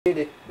made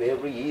it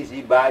very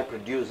easy by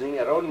producing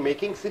around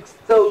making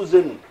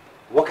 6,000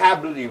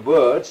 vocabulary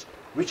words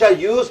which are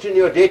used in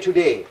your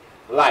day-to-day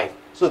life.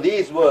 So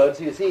these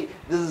words, you see,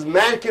 this is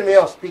American way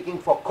of speaking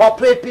for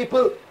corporate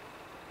people,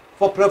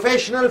 for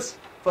professionals,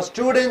 for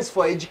students,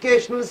 for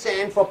educationals,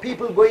 and for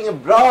people going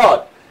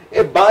abroad.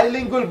 A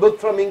bilingual book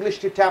from English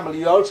to Tamil.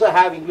 You also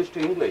have English to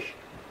English.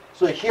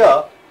 So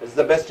here is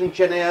the best in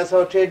Chennai, as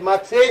our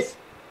trademark says.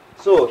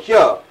 So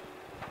here,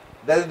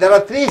 there are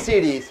 3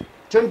 CDs,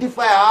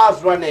 25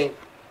 hours running,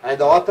 and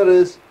the author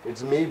is,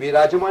 it's me, V.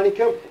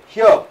 Rajamanikam.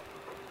 Here,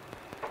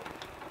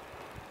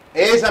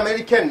 A is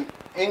American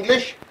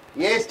English.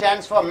 A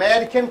stands for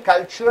American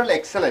Cultural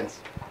Excellence.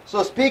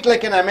 So speak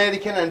like an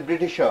American and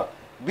Britisher.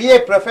 Be a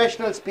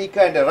professional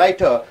speaker and a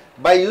writer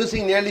by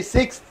using nearly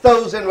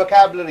 6,000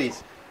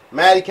 vocabularies,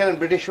 American and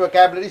British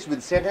vocabularies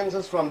with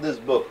sentences from this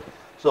book.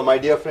 So my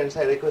dear friends,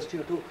 I request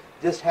you to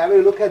just have a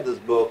look at this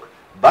book,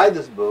 buy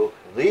this book,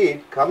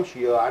 read, come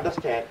here,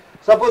 understand.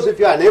 Suppose if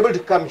you are unable to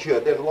come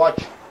here, then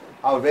watch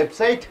our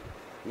website,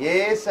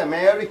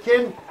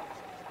 asamerican.in,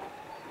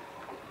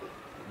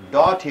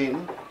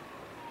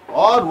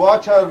 or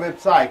watch our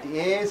website,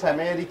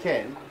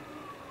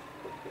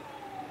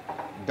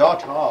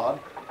 asamerican.org,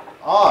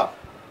 or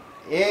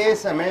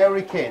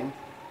asamerican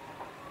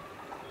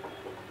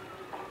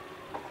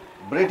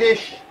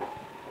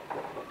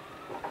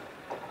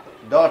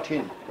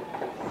British.in.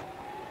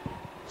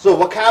 So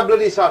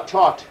vocabularies are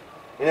taught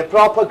in a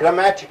proper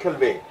grammatical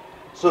way.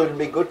 So it will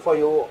be good for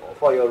you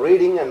for your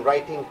reading and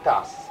writing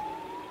tasks.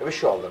 I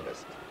wish you all the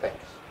best.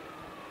 Thanks.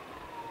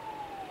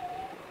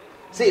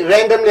 See,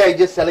 randomly I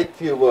just select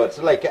few words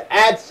like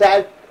add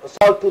salt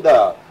to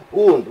the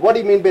wound. What do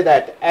you mean by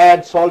that?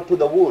 Add salt to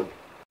the wound.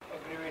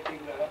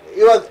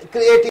 You are creating